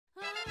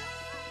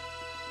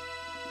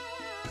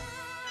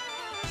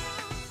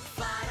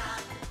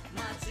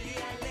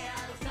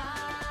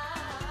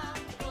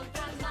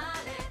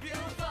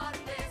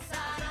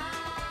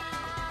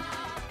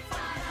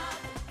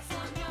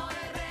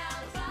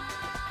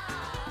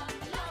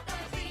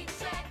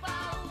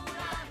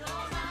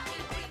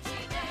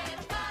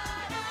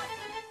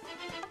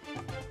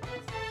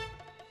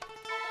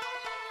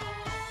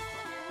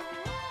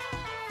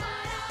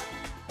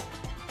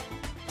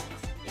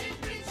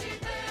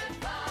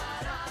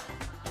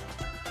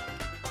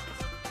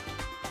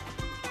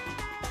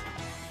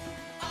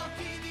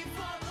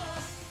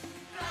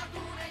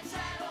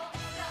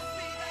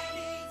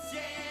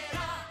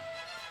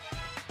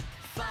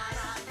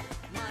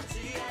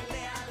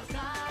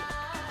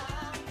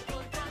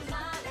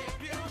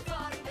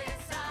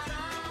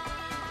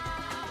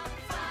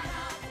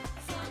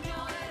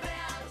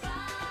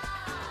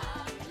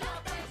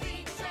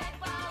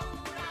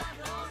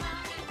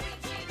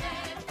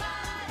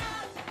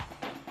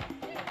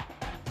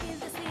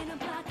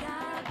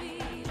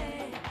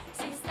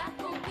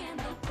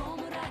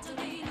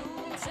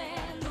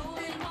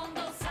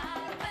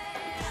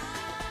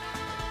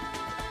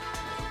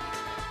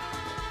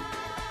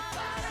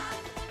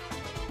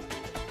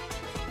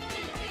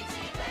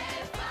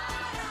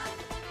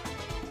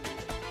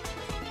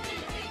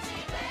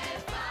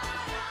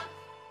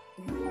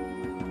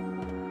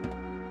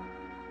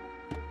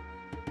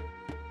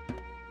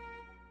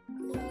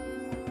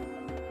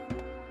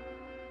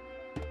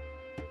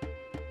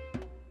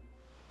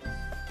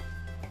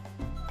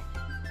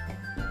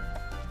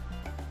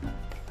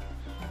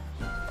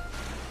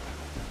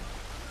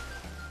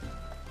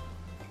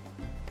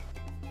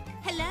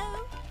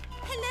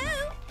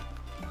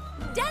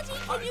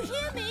Can you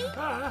hear me?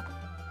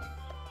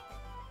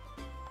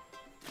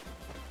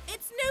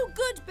 It's no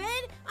good,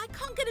 Ben. I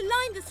can't get a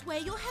line this way.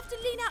 You'll have to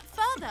lean out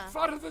further.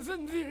 Farther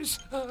than this.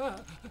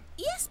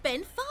 Yes,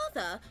 Ben,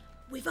 farther.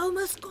 We've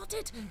almost got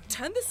it.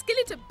 Turn the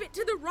skillet a bit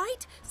to the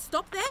right.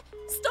 Stop there.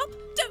 Stop.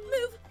 Don't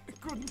move.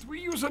 Couldn't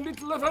we use a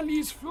little of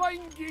Ali's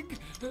flying gig?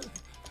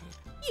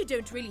 You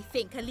don't really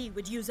think Ali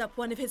would use up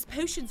one of his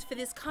potions for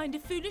this kind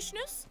of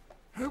foolishness?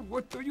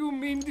 What do you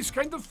mean, this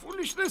kind of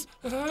foolishness?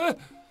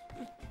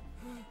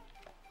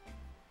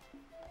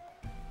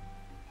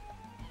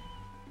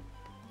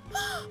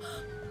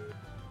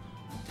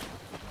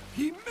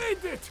 He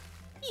made it!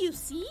 You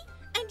see?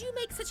 And you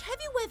make such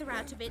heavy weather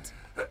out of it.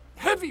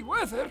 Heavy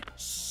weather?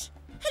 Shh!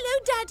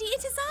 Hello, Daddy,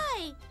 it is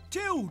I!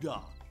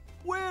 Tilda,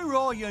 where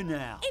are you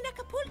now? In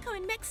Acapulco,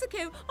 in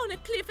Mexico, on a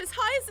cliff as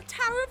high as the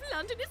Tower of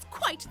London. It's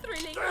quite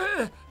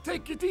thrilling.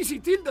 Take it easy,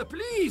 Tilda,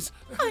 please.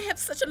 I have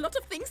such a lot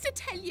of things to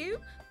tell you.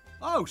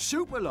 Oh,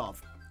 super,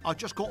 love. I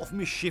just got off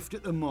my shift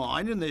at the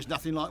mine and there's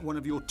nothing like one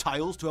of your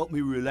tales to help me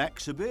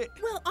relax a bit.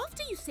 Well,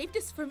 after you saved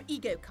us from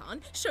Ego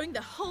Khan, showing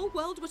the whole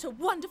world what a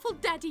wonderful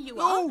daddy you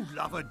are... Oh,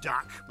 love a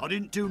duck. I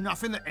didn't do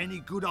nothing that any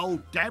good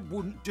old dad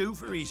wouldn't do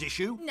for his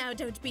issue. Now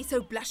don't be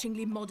so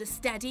blushingly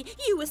modest, Daddy.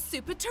 You were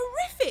super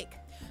terrific.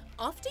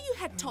 After you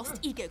had tossed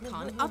Ego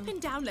Khan up and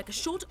down like a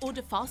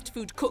short-order fast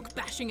food cook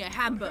bashing a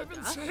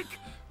hamburger... For heaven's sake,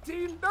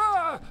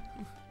 Tilda!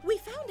 We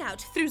found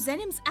out through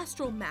Zenim's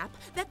astral map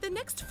that the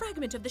next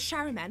fragment of the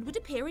Shariman would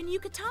appear in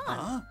Yucatan.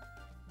 Huh?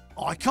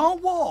 I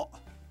can't what?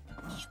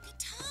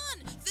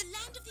 Yucatan, the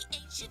land of the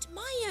ancient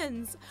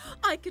Mayans.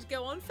 I could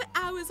go on for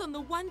hours on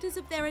the wonders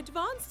of their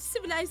advanced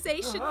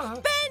civilization.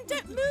 Ben,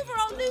 don't move or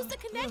I'll lose the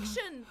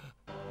connection.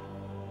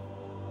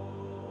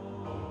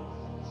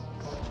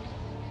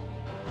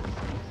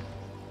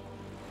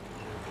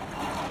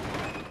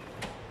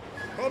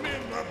 Come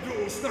in,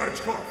 Abdul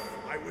Snarchkov.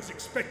 I was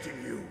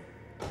expecting you.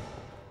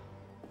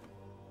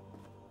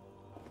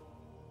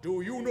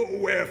 Do you know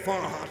where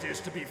Farhat is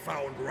to be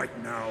found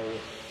right now?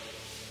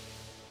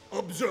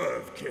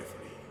 Observe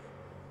carefully.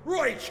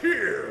 Right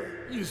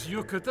here! Is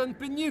Yucatan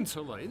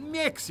Peninsula in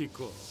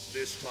Mexico?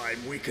 This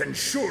time we can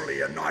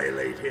surely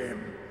annihilate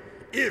him.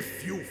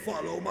 If you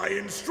follow my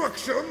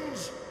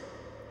instructions!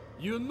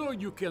 You know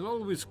you can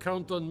always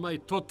count on my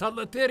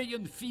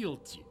totalitarian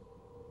fealty.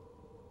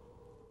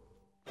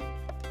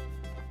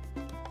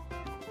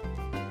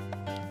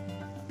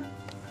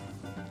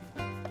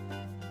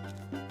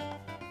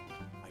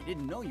 I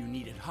didn't know you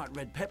needed hot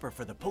red pepper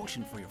for the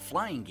potion for your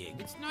flying gig.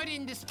 It's not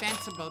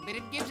indispensable, but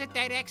it gives it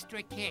that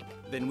extra kick.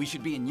 Then we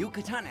should be in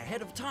Yucatan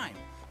ahead of time.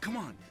 Come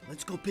on,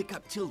 let's go pick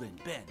up Tilda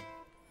and Ben.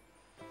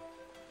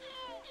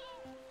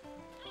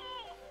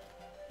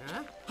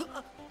 Huh?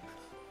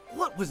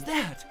 What was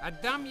that? A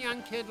dumb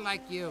young kid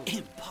like you.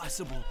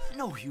 Impossible.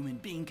 No human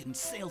being can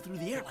sail through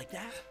the air like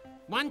that.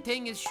 One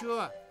thing is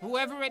sure.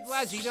 Whoever it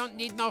was, you don't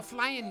need no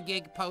flying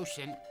gig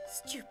potion.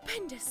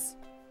 Stupendous.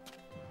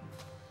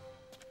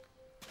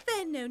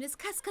 They're known as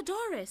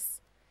Cascadores.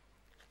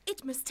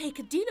 It must take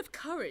a deal of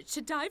courage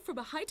to dive from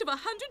a height of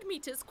 100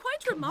 meters.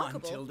 Quite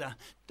remarkable. Come on, Tilda.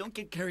 Don't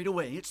get carried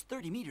away. It's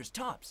 30 meters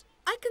tops.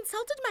 I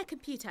consulted my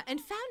computer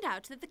and found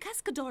out that the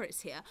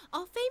Cascadores here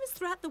are famous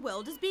throughout the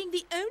world as being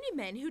the only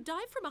men who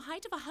dive from a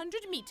height of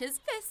 100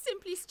 meters. They're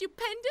simply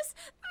stupendous.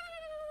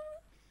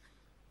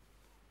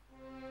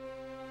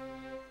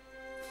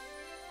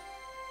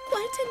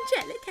 Quite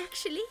angelic,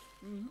 actually.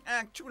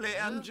 Actually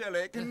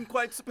angelic and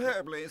quite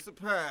superbly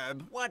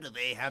superb. What do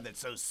they have that's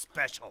so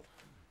special?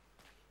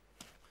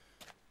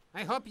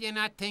 I hope you're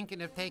not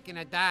thinking of taking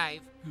a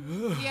dive.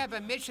 We have a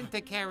mission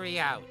to carry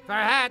out.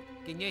 Farhat,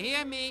 can you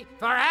hear me?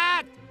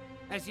 Farhat!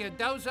 As your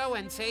dozo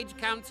and sage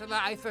counselor,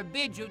 I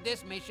forbid you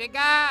dismiss your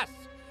gas.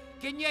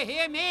 Can you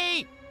hear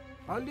me?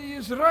 Ali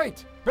is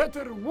right.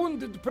 Better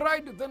wounded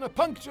pride than a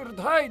punctured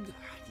hide.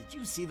 Did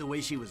you see the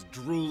way she was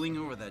drooling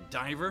over the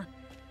diver?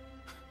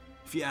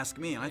 If you ask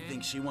me, I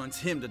think she wants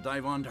him to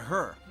dive onto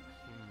her.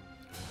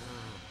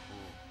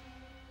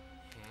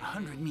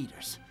 100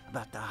 meters.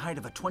 About the height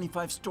of a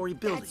 25-story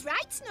building. That's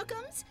right,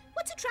 Snookums.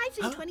 What's a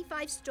trifling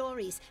 25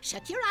 stories?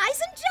 Shut your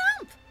eyes and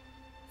jump!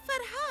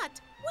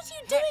 Farhat, what are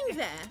you doing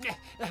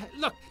there?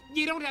 Look,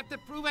 you don't have to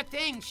prove a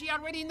thing. She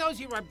already knows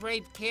you're a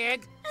brave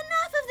kid.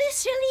 Enough of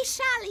this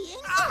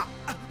shilly-shallying. I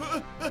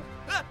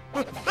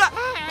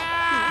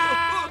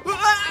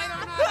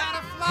don't know how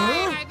to fly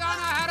and I don't know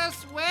how to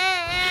swim.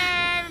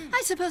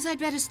 I suppose I'd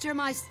better stir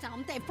my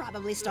stump. They've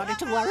probably started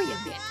to worry a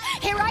bit.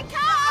 Here I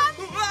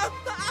come!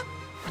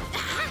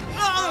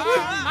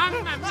 Oh,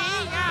 Mamma mia!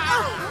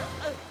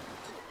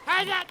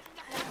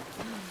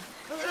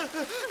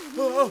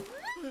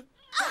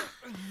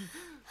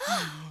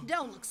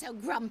 Don't look so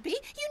grumpy. You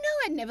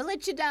know I'd never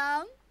let you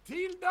down.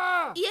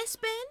 Tilda! Yes,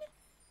 Ben?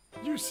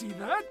 You see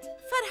that?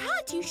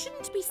 Farhat, you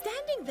shouldn't be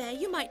standing there.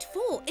 You might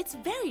fall. It's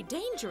very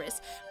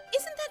dangerous.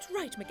 Isn't that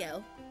right,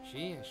 Miguel?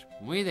 She is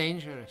muy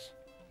dangerous.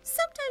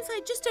 Sometimes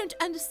I just don't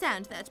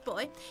understand that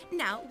boy.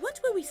 Now, what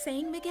were we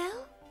saying,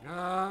 Miguel?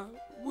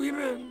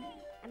 Women.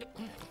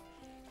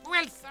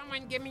 Will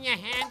someone give me a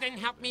hand and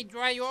help me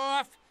dry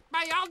off?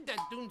 By all the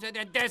dunes of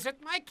the desert,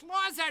 my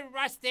claws are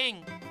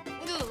rusting.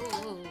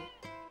 Ooh.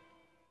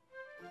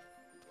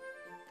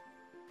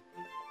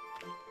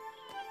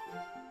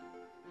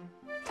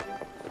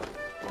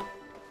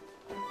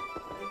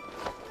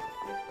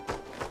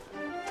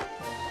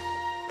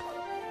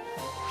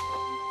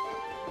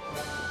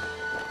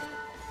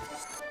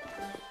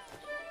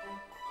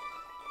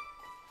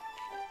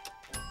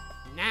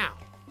 Now,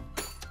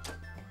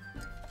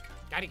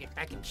 gotta get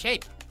back in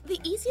shape. The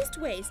easiest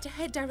way is to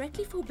head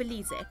directly for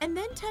Belize and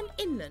then turn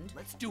inland.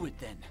 Let's do it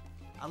then.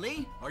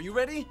 Ali, are you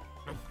ready?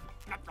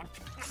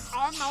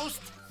 Almost.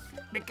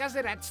 Because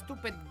of that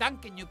stupid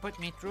dunking you put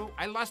me through,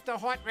 I lost the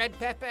hot red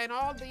pepper and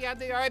all the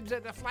other herbs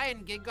at the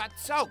flying gig got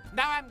soaked.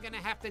 Now I'm gonna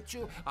have to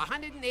chew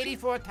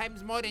 184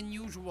 times more than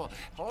usual.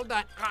 Hold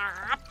on.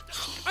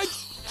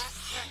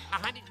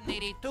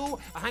 182,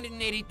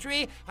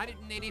 183,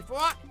 184.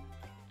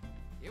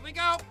 Here we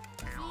go.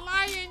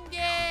 Flying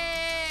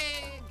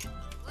gig!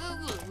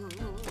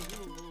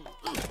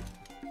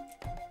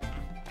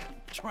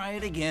 Try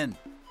it again.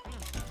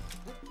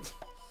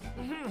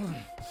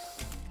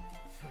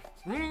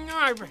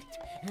 All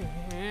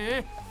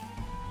right.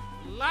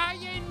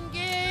 Lion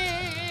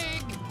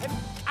gig!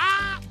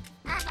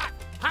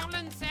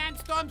 Howling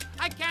sandstorms!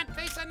 I can't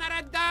face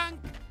another dunk!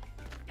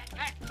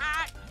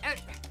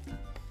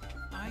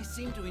 I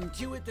seem to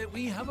intuit that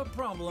we have a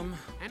problem.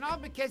 And all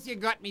because you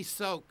got me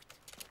soaked.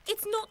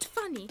 It's not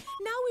funny.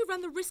 Now we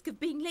run the risk of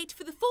being late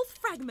for the 4th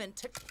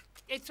fragment.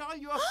 It's all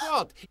your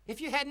fault. If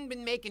you hadn't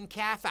been making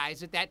calf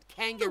eyes at that The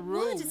kangaroo...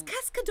 word is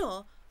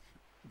cascador.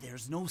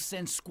 There's no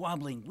sense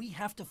squabbling. We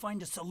have to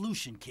find a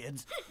solution,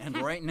 kids. And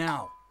right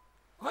now.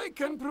 I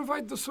can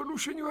provide the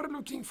solution you are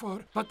looking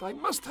for, but I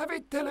must have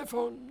a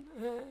telephone.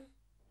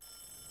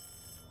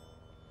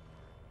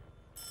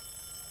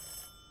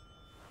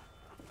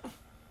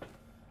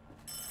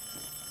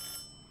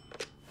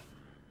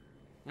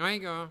 There you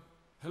go.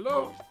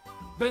 Hello?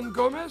 Ben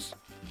Gomez?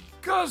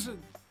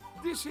 Cousin!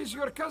 This is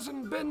your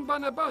cousin Ben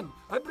Banaban.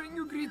 I bring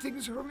you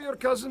greetings from your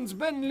cousins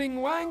Ben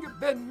Ling Wang,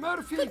 Ben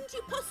Murphy. Couldn't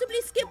you possibly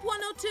skip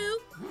one or two?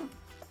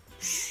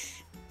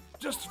 Shh!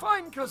 Just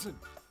fine, cousin.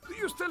 Do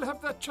you still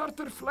have that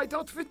charter flight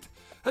outfit?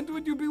 And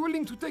would you be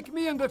willing to take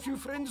me and a few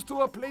friends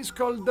to a place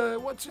called,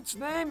 what's its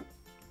name?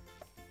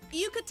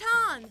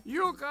 Yucatan.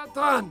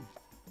 Yucatan.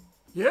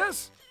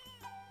 Yes?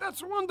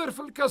 That's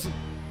wonderful, cousin.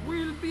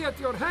 We'll be at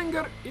your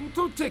hangar in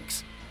 2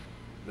 ticks.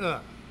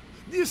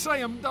 This I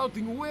am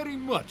doubting very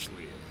much,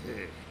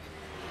 Leah.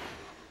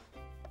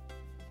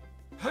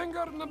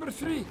 Hangar number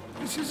 3.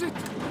 This is it.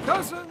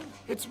 Cousin,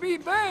 it's me,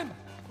 Ben.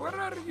 Where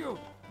are you?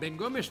 Ben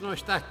Gomez no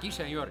está aquí,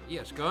 señor. He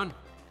has gone.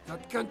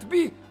 That can't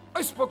be.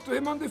 I spoke to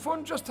him on the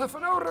phone just half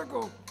an hour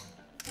ago.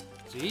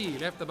 See, he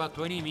left about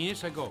 20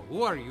 minutes ago.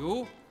 Who are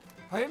you?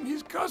 I am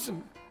his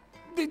cousin.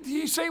 Did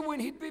he say when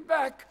he'd be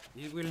back?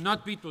 It will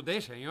not be today,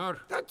 señor.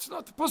 That's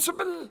not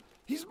possible.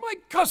 He's my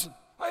cousin.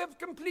 I have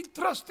complete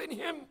trust in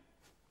him.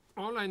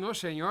 All I know,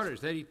 señor,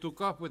 is that he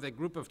took off with a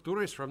group of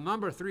tourists from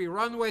number 3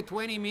 runway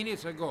 20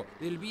 minutes ago.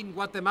 They'll be in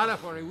Guatemala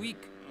for a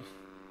week.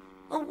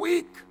 A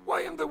week?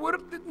 Why in the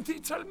world didn't he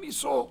tell me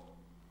so?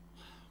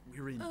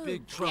 We're in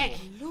big trouble.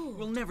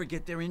 We'll never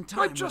get there in time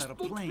I just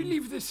without a don't plane.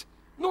 believe this.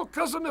 No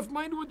cousin of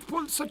mine would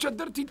pull such a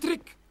dirty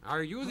trick.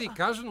 Are you the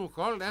cousin who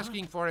called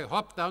asking for a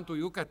hop down to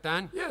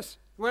Yucatan? Yes.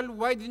 Well,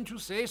 why didn't you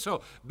say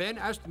so? Ben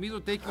asked me to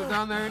take you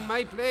down there in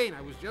my plane.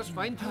 I was just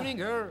fine-tuning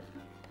her.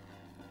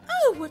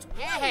 Oh, what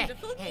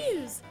wonderful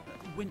news.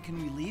 When can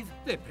we leave?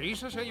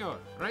 Deprisa, señor.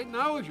 Right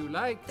now, if you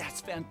like.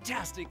 That's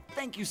fantastic.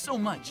 Thank you so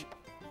much.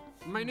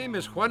 My name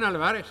is Juan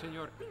Alvarez,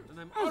 señor, and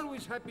I'm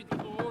always happy to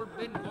do old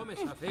Ben Gomez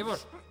a favor.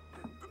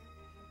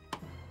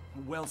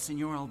 Well,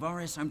 Senor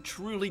Alvarez, I'm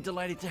truly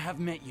delighted to have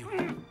met you.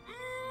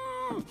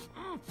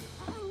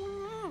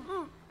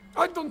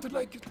 I don't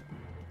like it.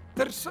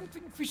 There's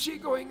something fishy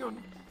going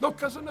on. No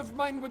cousin of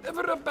mine would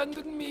ever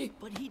abandon me.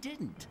 But he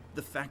didn't.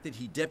 The fact that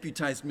he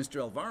deputized Mr.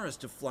 Alvarez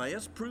to fly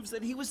us proves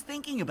that he was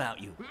thinking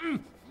about you.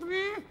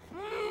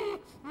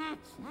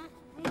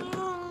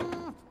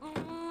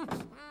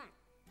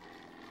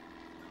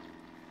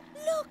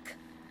 Look,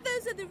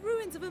 those are the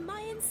ruins of a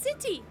Mayan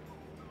city.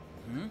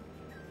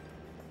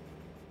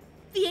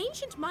 The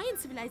ancient Mayan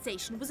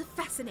civilization was a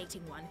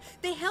fascinating one.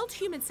 They held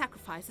human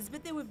sacrifices,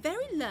 but they were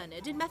very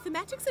learned in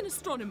mathematics and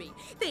astronomy.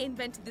 They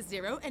invented the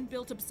zero and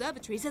built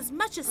observatories as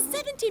much as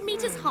 70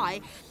 meters high,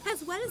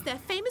 as well as their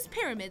famous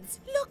pyramids.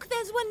 Look,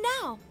 there's one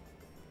now.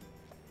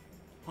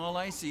 All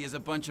I see is a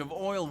bunch of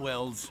oil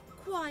wells.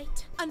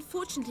 Quite.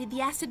 Unfortunately,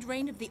 the acid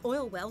rain of the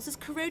oil wells is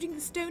corroding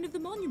the stone of the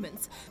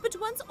monuments. But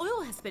once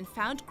oil has been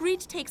found, greed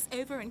takes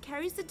over and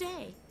carries the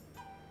day.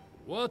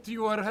 What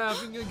you are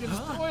having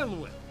against oil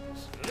wells?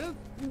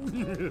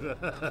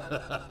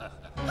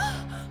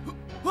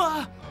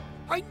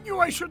 I knew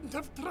I shouldn't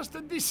have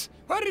trusted this.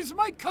 Where is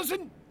my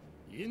cousin?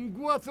 In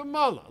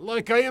Guatemala,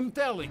 like I am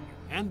telling you.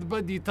 And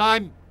by the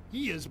time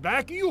he is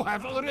back, you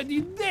have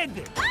already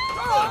dead.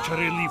 Such a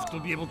relief to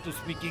be able to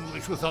speak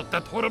English without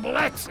that horrible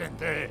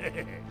accent.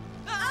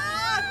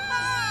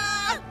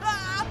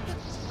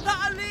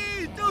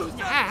 Ali, do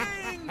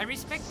something! I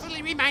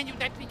respectfully remind you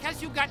that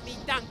because you got me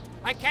dunked,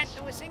 I can't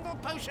do a single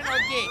potion or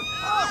gig.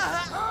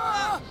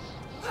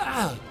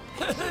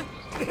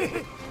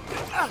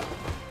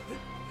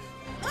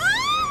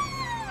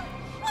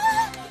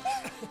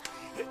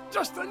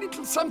 Just a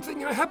little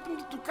something I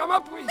happened to come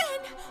up with. Ben,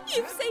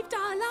 you've saved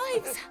our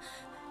lives.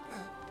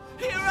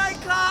 Here I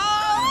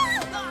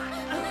come!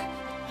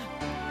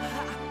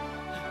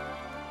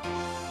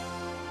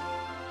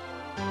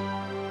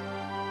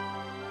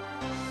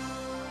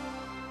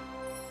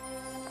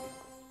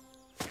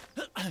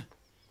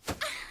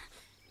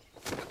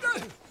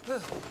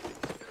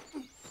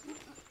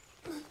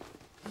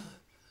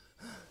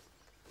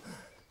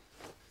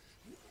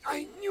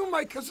 I knew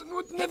my cousin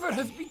would never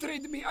have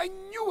betrayed me. I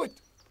knew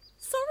it.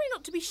 Sorry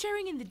not to be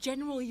sharing in the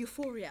general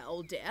euphoria,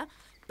 old dear,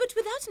 but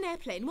without an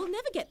airplane, we'll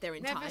never get there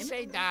in Never time.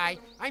 say die.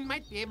 I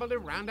might be able to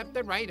round up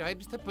the right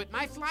herbs to put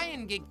my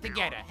flying gig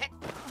together.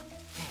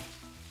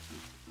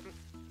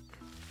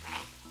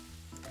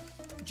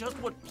 Just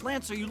what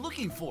plants are you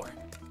looking for?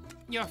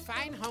 Your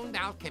fine-honed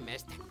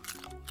alchemist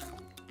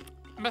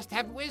must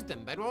have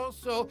wisdom, but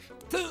also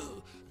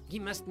he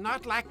must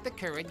not lack the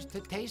courage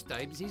to taste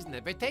herbs he's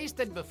never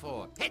tasted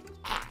before.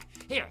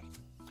 Here,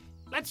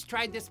 let's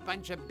try this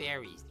bunch of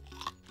berries.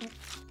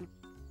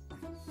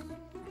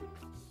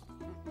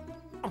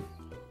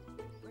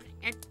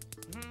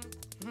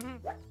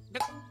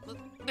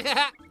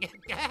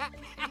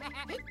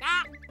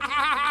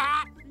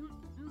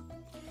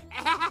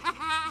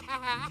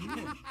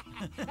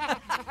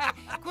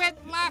 Quit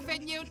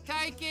laughing, you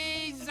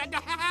turkeys!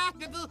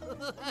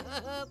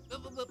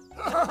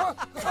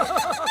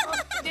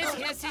 This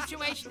here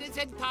situation is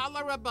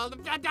intolerable.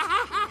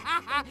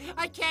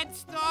 I can't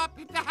stop.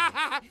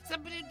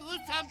 Somebody do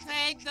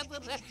something.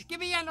 Give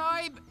me an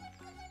herb.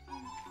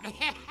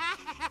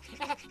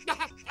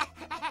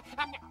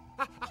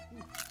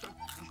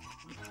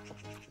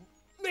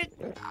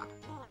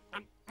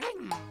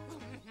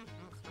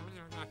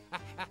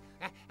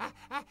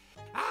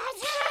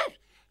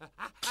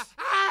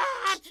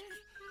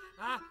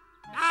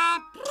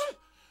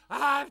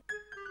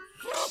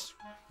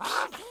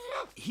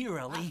 Here,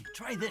 Ellie,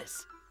 try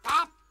this.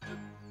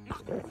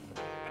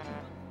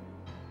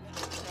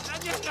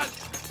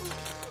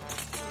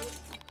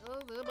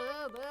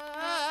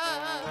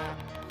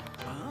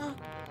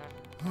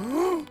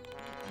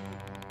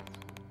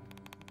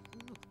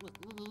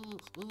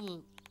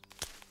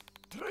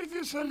 Try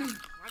this, Ellie.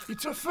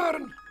 It's a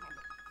fern.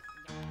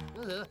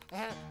 What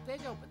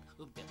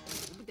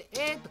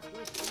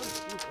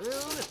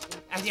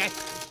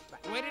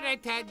did I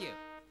tell you?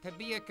 To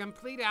be a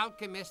complete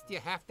alchemist, you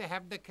have to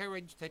have the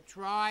courage to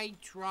try,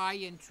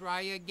 and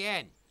try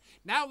again.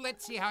 Now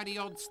let's see how the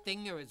old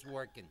stinger is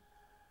working.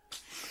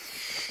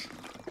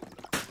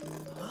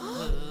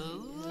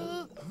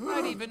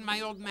 Not even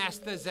my old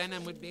master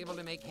Zenon would be able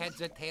to make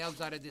heads or tails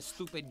out of this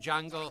stupid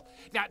jungle.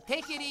 Now,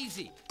 take it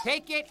easy.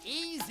 Take it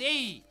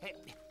easy. Hey,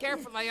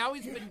 careful, I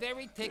always been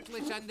very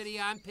ticklish under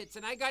the armpits,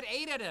 and I got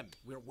 8 of them.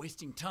 We're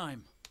wasting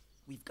time.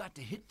 We've got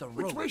to hit the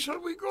road. Which way shall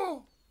we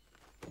go?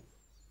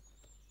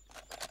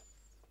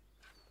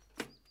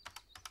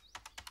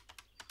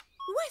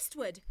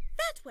 Westward,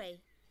 that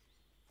way.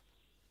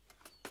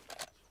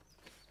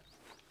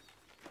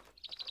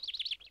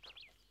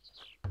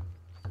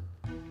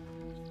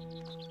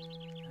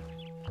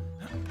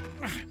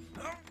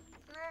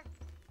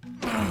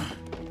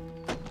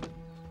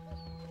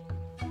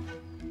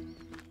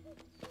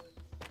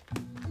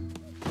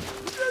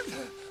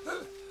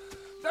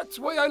 That's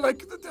why I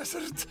like the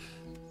desert.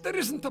 There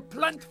isn't a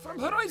plant from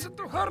horizon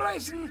to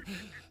horizon.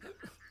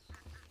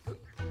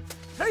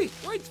 Hey,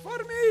 wait for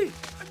me!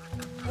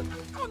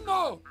 Oh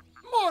no!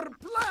 More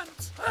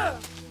plants!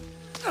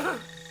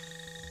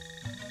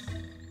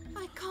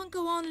 I can't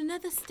go on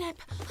another step.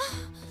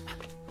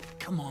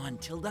 Come on,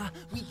 Tilda.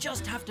 We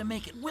just have to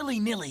make it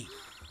willy-nilly.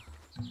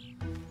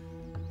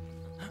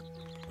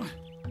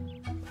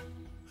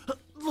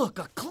 Look,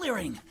 a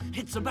clearing.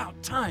 It's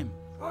about time.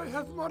 I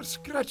have more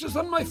scratches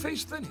on my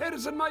face than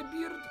hairs in my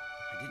beard.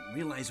 I didn't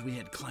realize we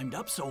had climbed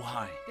up so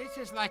high. This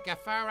is like a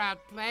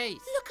far-out place.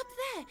 Look up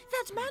there,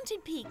 that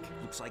mountain peak.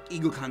 Looks like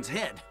Eagle Khan's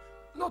head.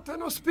 Not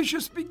an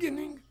auspicious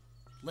beginning.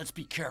 Let's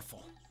be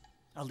careful.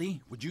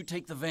 Ali, would you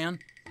take the van?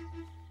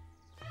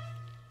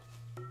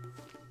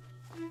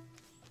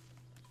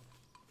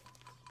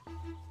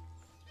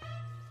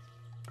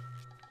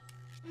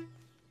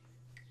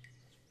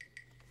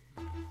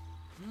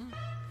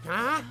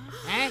 Huh?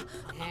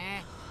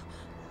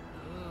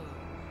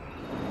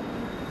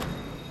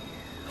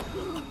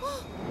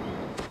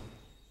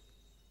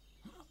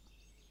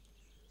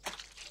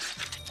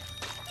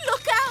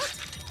 Look out!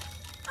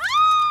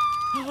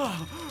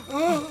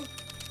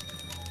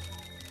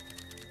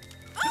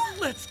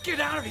 Let's get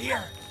out of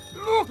here!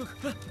 Look!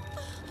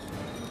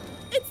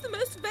 It's the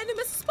most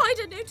venomous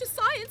spider known to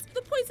science,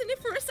 the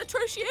poisoniferous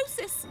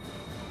atrociosis.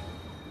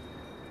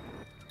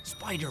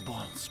 Spider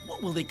balls.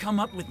 What will they come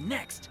up with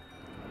next?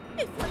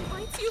 If one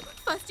bites you,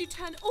 first you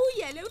turn all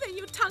yellow, then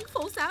your tongue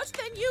falls out,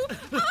 then you...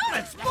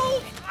 Let's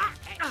move!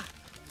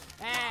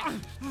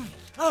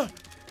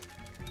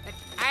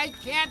 I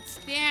can't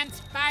stand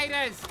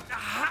spiders.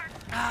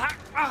 I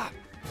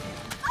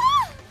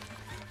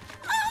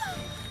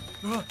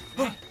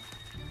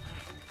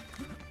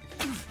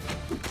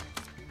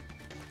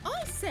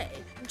say,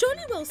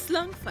 jolly well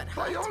slung, Farhat.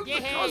 By all the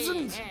Yeah.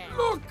 cousins!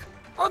 Look!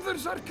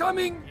 Others are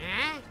coming!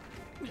 Huh?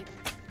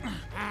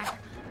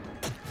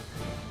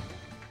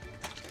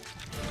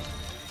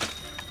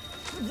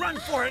 Run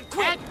for it,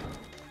 quick!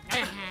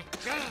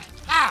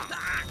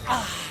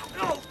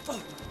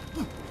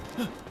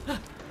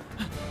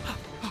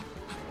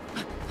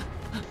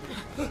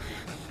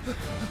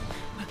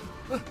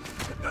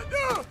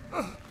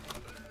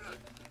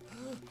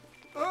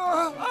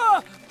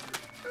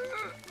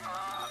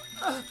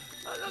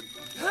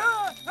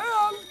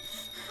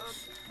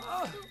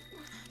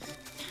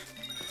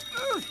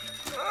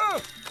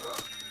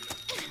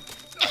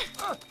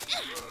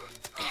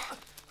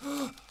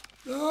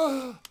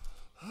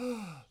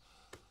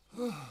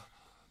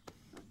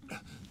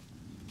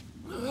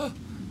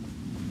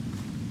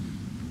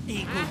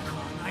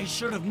 I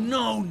should have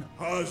known.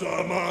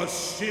 Hazama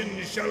Shin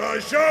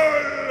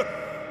Shalashal!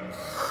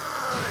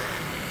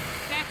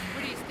 That's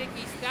pretty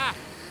sticky stuff.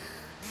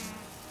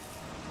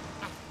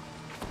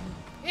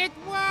 It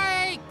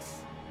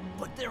works!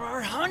 But there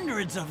are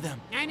hundreds of them.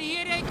 And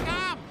here they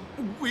come.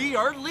 We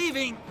are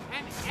leaving.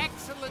 An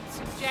excellent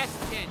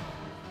suggestion.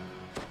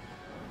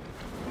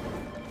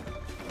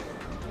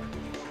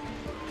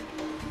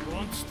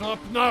 Don't stop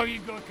now,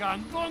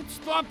 Eagle-Con. Don't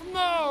stop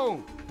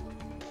now!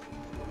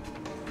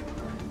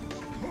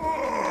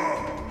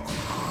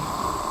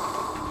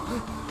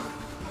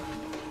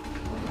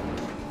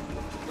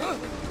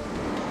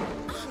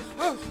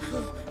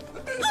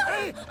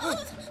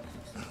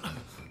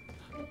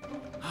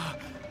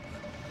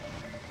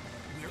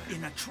 We're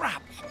in a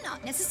trap.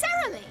 Not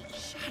necessarily.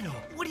 Shadow,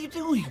 what are you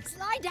doing?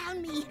 Lie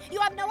down, me. You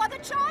have no other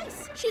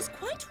choice. She's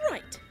quite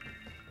right.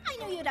 I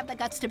knew you'd have the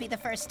guts to be the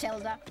first,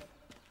 Tilda.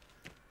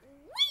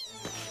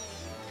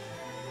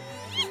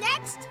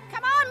 Next!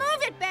 Come on,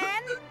 move it,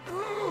 Ben!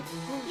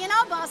 You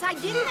know, boss, I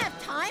didn't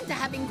have time to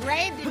have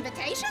engraved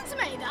invitations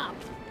made up.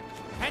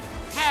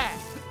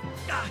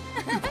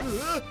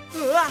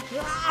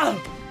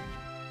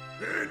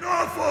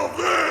 Enough of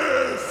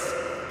this!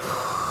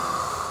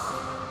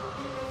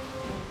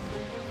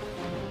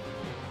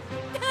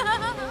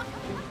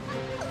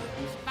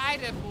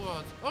 Spider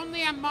balls.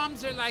 Only a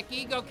momser like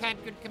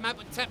Ego-Cat could come up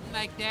with something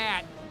like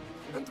that.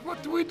 And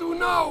what do we do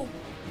now?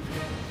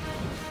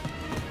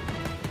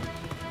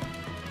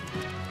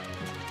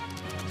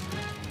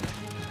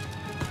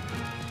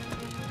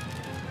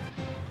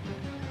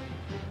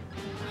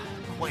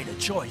 Quite a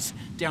choice.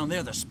 Down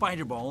there, the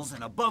spider balls,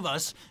 and above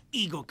us,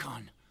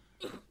 Eagle-Con.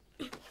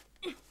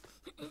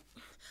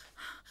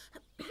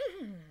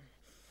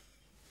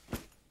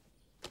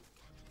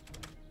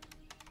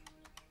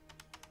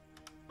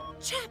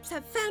 Chaps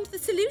have found the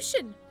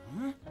solution.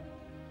 Huh?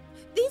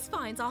 These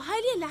vines are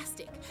highly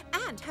elastic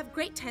and have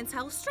great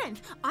tensile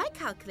strength. I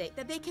calculate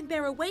that they can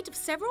bear a weight of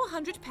several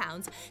hundred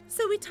pounds,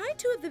 so we tie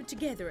two of them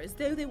together as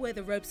though they were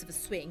the ropes of a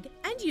swing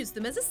and use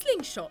them as a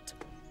slingshot.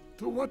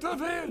 To what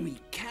avail? We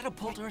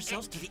catapult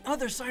ourselves to the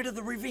other side of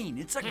the ravine.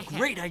 It's a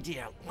great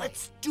idea.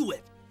 Let's do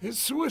it. Is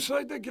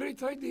suicide a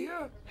great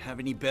idea? Have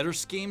any better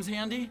schemes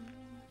handy?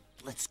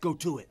 Let's go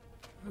to it.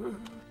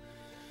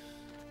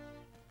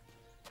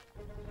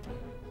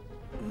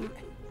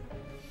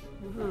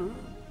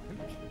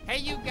 Hey,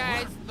 you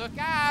guys, look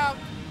out!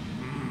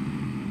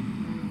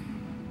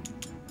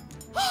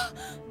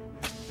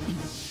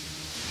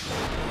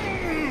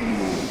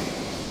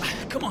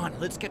 Come on,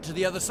 let's get to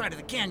the other side of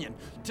the canyon.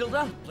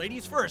 Tilda,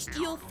 ladies first.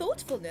 Your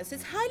thoughtfulness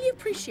is highly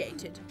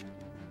appreciated.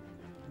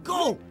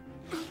 Go!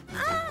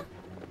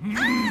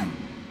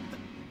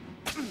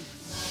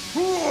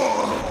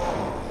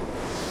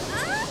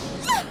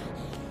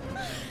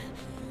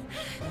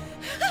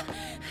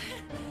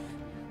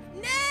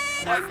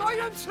 My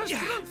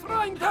ancestral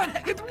frying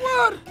pan! It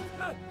worked!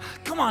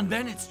 Come on,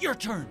 Ben, it's your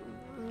turn.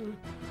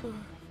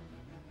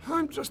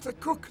 I'm just a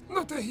cook,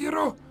 not a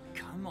hero.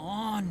 Come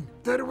on.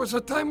 There was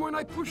a time when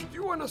I pushed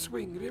you on a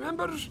swing,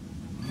 remembers?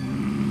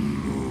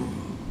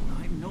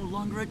 I'm no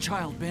longer a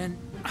child, Ben.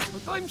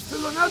 But I'm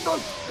still an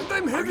adult, and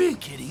I'm Are heavy. you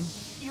kidding?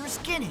 You're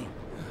skinny.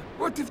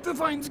 What if the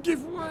vines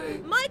give way?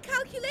 My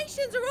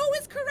calculations are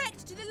always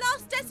correct to the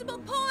last decimal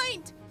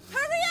point.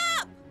 Hurry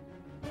up!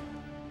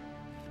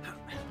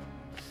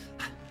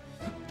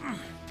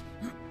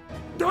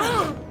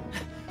 Ah!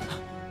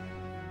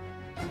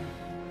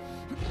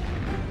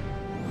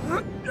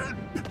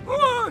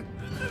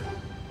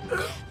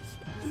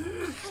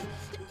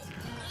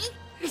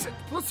 Is it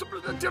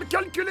possible that your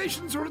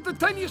calculations were the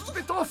tiniest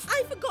bit off?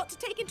 I forgot to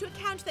take into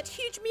account that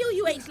huge meal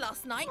you ate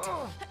last night.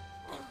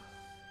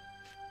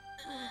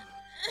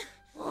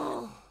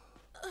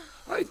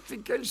 I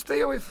think I'll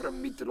stay away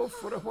from meatloaf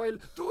for a while.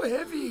 Too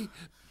heavy.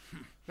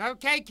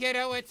 Okay,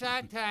 kiddo, it's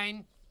our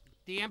time.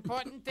 The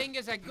important thing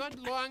is a good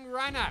long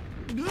run-up.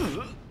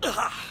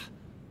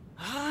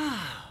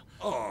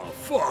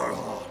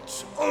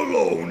 Farhat,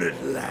 alone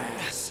at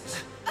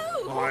last. Oh,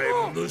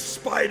 I'm the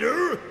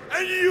spider,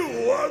 and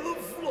you are the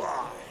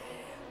fly.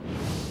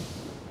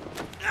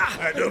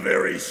 And a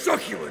very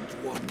succulent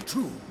one,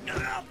 too.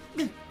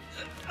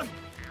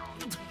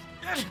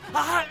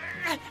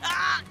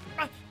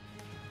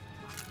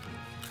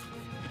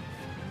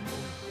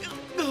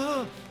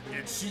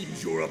 It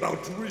seems you're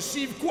about to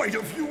receive quite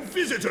a few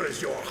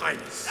visitors, Your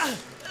Highness.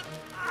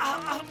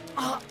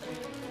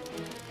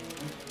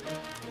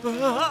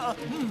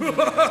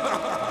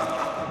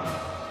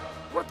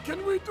 What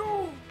can we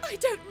do? I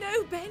don't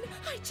know, Ben.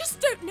 I just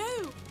don't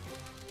know.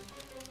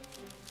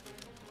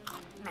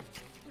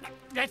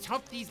 Let's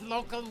hope these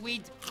local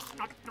weeds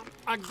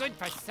are good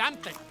for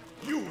something.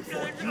 You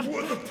thought you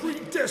were the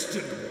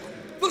predestined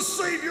one, the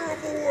savior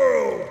of the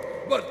world.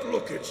 But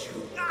look at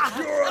you.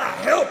 You're a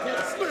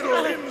helpless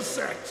little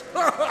insect.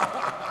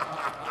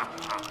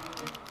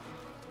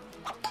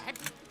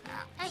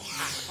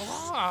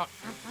 Oh.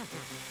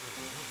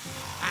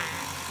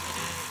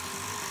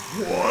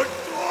 What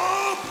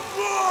the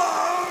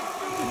fuck?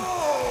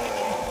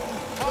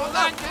 Hold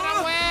on to the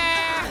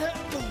web!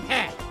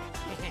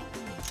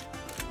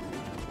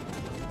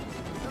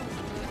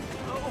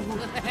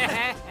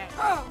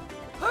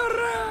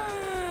 Hooray!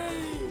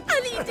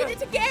 Ali did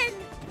it again.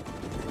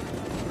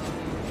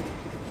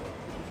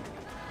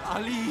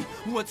 Ali,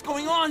 what's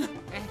going on?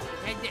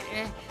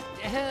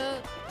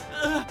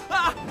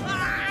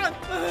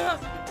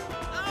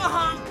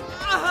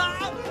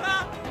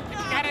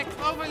 Got a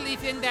clover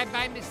leaf in there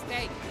by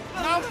mistake.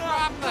 No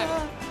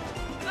problem.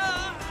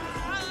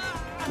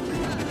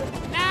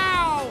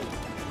 Now!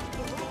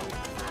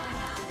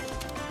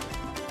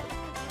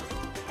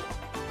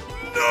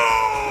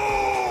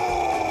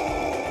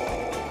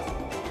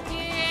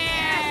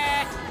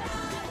 Yeah!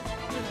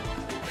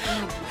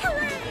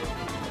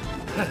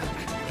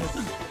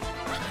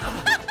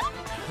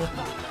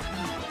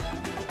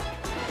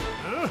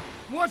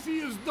 What he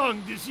has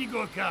done, this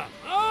Igoka?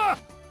 Ah!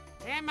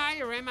 Am I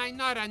or am I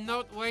not a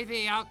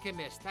noteworthy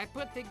alchemist? I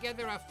put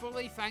together a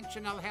fully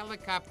functional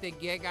helicopter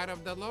gig out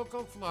of the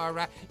local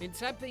flora in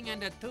something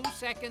under 2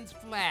 seconds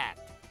flat.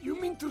 You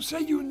mean to say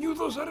you knew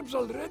those herbs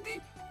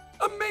already?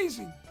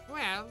 Amazing!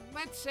 Well,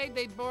 let's say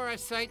they bore a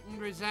certain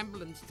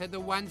resemblance to the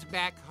ones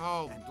back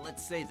home. And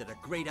let's say that a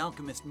great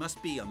alchemist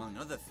must be, among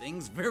other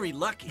things, very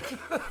lucky.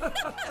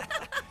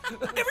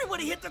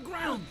 Everybody hit the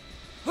ground!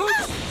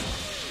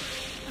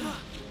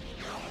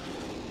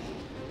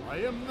 I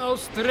am now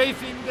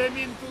strafing them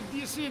into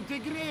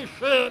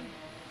disintegration.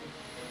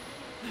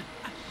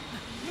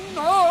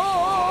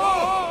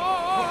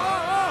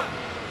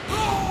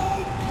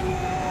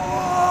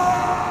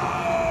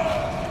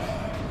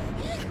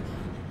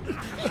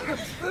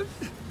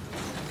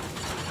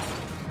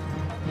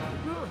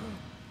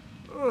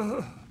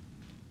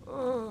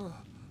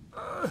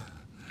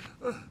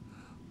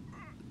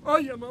 I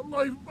am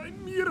alive by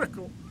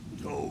miracle.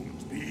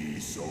 Don't be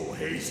so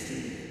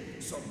hasty.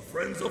 Some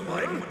friends of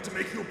mine want to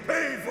make you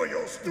pay for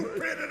your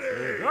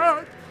stupidity.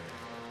 What?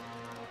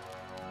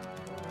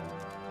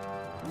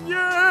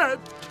 Yet!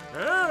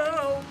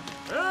 Help!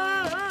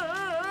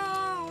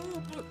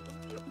 Help!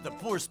 The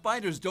poor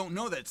spiders don't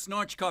know that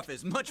snarch cough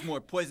is much more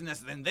poisonous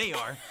than they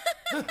are.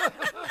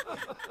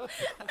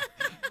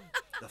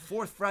 The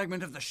fourth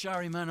fragment of the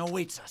Shariman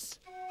awaits us.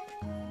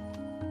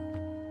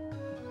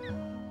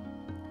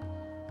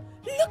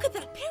 Look at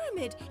that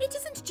pyramid. It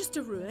isn't just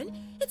a ruin.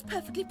 It's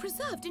perfectly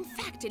preserved. In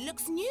fact, it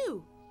looks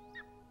new.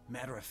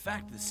 Matter of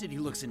fact, the city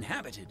looks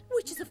inhabited.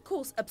 Which is, of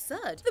course,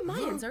 absurd. The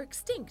Mayans are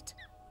extinct.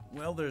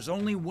 Well, there's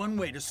only one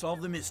way to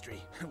solve the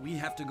mystery. We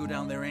have to go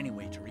down there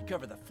anyway to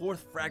recover the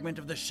fourth fragment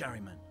of the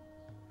Shariman.